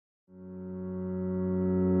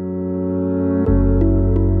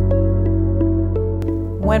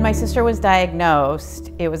When my sister was diagnosed,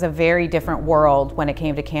 it was a very different world when it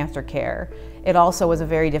came to cancer care. It also was a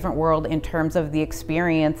very different world in terms of the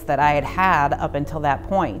experience that I had had up until that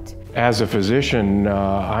point. As a physician,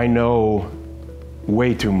 I know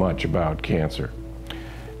way too much about cancer.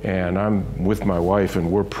 And I'm with my wife and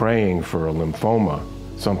we're praying for a lymphoma,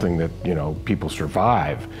 something that, people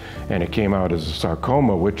survive. And it came out as a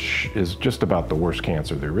sarcoma, which is just about the worst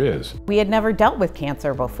cancer there is. We had never dealt with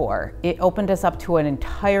cancer before. It opened us up to an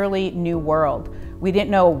entirely new world. We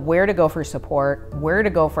didn't know where to go for support, where to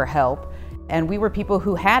go for help, and we were people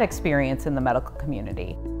who had experience in the medical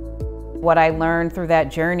community. What I learned through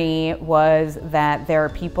that journey was that there are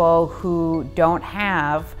people who don't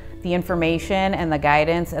have the information and the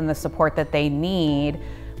guidance and the support that they need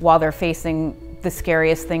while they're facing the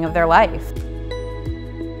scariest thing of their life.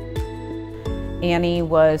 Annie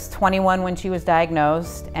was 21 when she was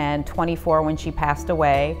diagnosed and 24 when she passed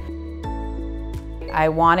away. I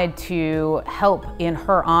wanted to help in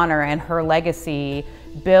her honor and her legacy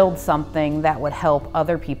build something that would help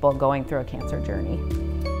other people going through a cancer journey.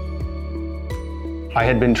 I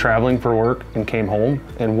had been traveling for work and came home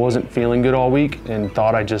and wasn't feeling good all week and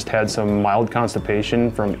thought I just had some mild constipation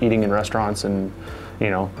from eating in restaurants and,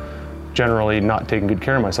 generally not taking good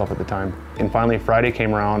care of myself at the time. And finally Friday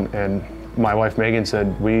came around and my wife Megan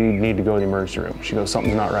said, we need to go to the emergency room. She goes,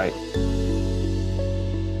 something's not right.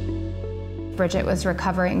 Bridget was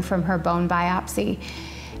recovering from her bone biopsy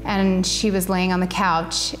and she was laying on the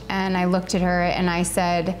couch and I looked at her and I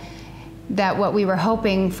said that what we were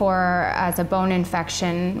hoping for as a bone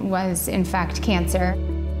infection was in fact cancer.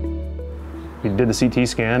 We did the CT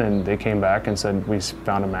scan and they came back and said, we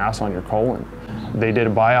found a mass on your colon. They did a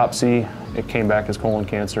biopsy, it came back as colon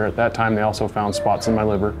cancer. At that time they also found spots in my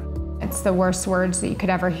liver. It's the worst words that you could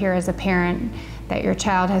ever hear as a parent, that your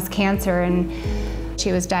child has cancer, and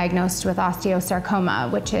she was diagnosed with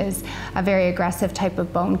osteosarcoma, which is a very aggressive type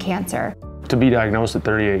of bone cancer. To be diagnosed at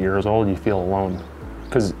 38 years old, you feel alone.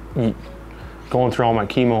 Because going through all my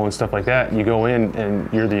chemo and stuff like that, you go in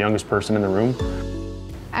and you're the youngest person in the room.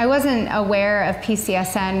 I wasn't aware of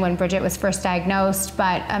PCSN when Bridget was first diagnosed,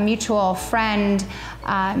 but a mutual friend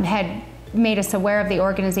had made us aware of the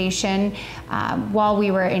organization while we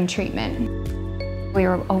were in treatment. We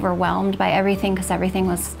were overwhelmed by everything because everything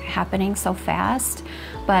was happening so fast.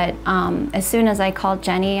 But as soon as I called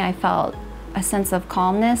Jenny, I felt a sense of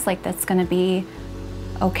calmness, like that's going to be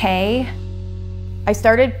okay. I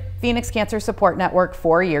started Phoenix Cancer Support Network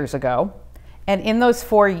 4 years ago. And in those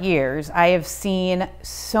 4 years, I have seen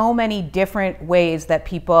so many different ways that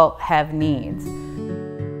people have needs.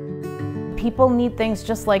 People need things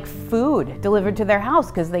just like food delivered to their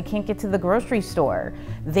house because they can't get to the grocery store.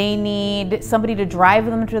 They need somebody to drive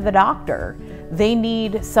them to the doctor. They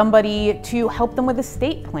need somebody to help them with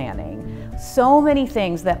estate planning. So many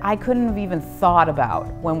things that I couldn't have even thought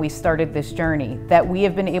about when we started this journey that we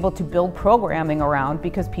have been able to build programming around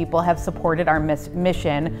because people have supported our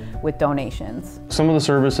mission with donations. Some of the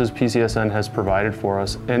services PCSN has provided for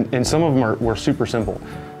us, and some of them were super simple.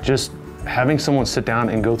 Just having someone sit down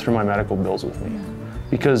and go through my medical bills with me.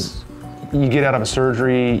 Because you get out of a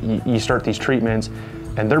surgery, you start these treatments,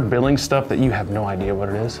 and they're billing stuff that you have no idea what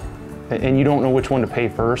it is. And you don't know which one to pay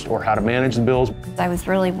first or how to manage the bills. I was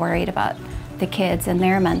really worried about the kids and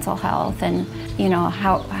their mental health and,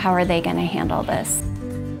 how are they going to handle this?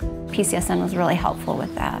 PCSN was really helpful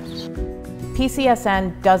with that.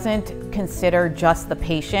 PCSN doesn't consider just the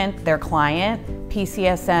patient, their client.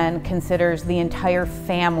 PCSN considers the entire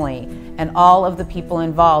family and all of the people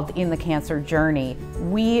involved in the cancer journey.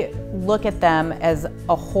 We look at them as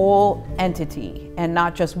a whole entity and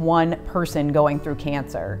not just one person going through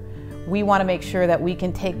cancer. We want to make sure that we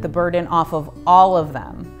can take the burden off of all of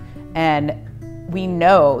them. And we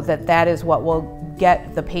know that that is what will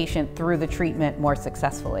get the patient through the treatment more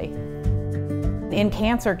successfully. In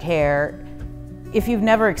cancer care, if you've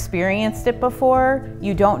never experienced it before,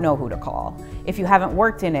 you don't know who to call. If you haven't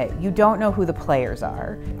worked in it, you don't know who the players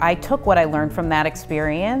are. I took what I learned from that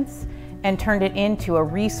experience and turned it into a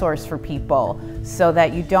resource for people so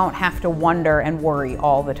that you don't have to wonder and worry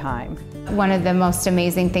all the time. One of the most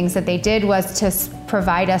amazing things that they did was to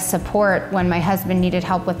provide us support when my husband needed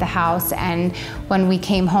help with the house and when we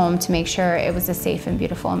came home to make sure it was a safe and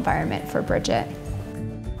beautiful environment for Bridget.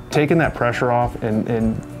 Taking that pressure off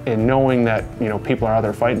and knowing that people are out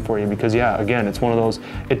there fighting for you, because again, it's one of those,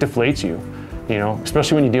 it deflates you,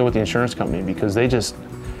 especially when you deal with the insurance company, because they just,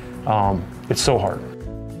 it's so hard.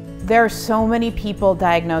 There are so many people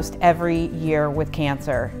diagnosed every year with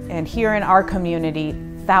cancer, and here in our community,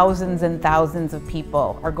 thousands and thousands of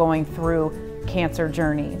people are going through cancer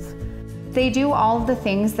journeys. They do all of the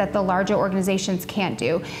things that the larger organizations can't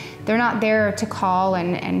do. They're not there to call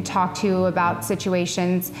and talk to you about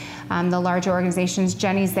situations, the larger organizations.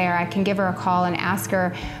 Jenny's there. I can give her a call and ask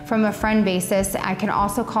her from a friend basis. I can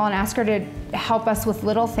also call and ask her to help us with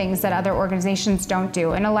little things that other organizations don't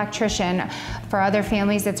do. An electrician. For other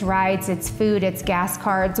families, it's rides, it's food, it's gas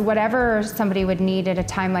cards, whatever somebody would need at a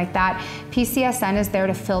time like that. PCSN is there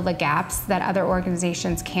to fill the gaps that other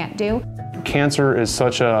organizations can't do. Cancer is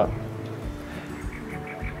such a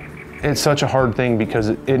hard thing because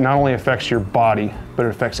it not only affects your body, but it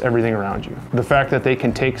affects everything around you. The fact that they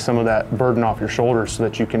can take some of that burden off your shoulders so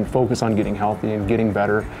that you can focus on getting healthy and getting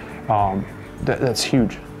better, that's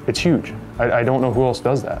huge. It's huge. I don't know who else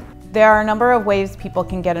does that. There are a number of ways people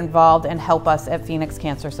can get involved and help us at Phoenix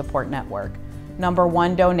Cancer Support Network. Number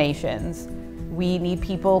one, donations. We need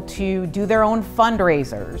people to do their own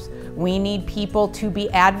fundraisers. We need people to be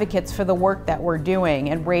advocates for the work that we're doing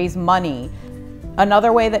and raise money.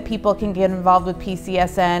 Another way that people can get involved with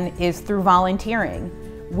PCSN is through volunteering.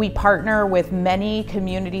 We partner with many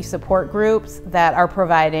community support groups that are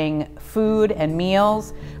providing food and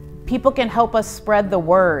meals. People can help us spread the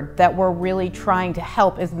word that we're really trying to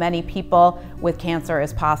help as many people with cancer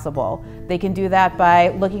as possible. They can do that by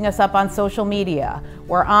looking us up on social media.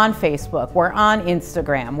 We're on Facebook, we're on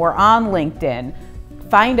Instagram, we're on LinkedIn.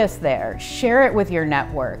 Find us there, share it with your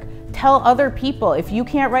network. Tell other people, if you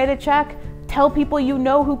can't write a check, tell people you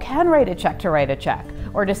know who can write a check to write a check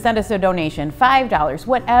or to send us a donation, $5,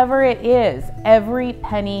 whatever it is. Every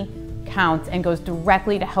penny counts and goes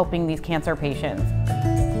directly to helping these cancer patients.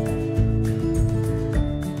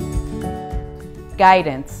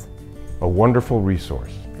 Guidance. A wonderful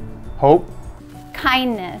resource. Hope.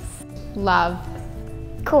 Kindness. Love.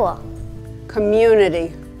 Cool.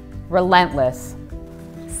 Community. Relentless.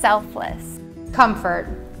 Selfless. Comfort.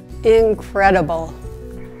 Incredible.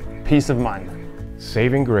 Peace of mind.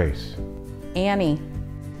 Saving grace. Annie.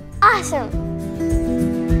 Awesome.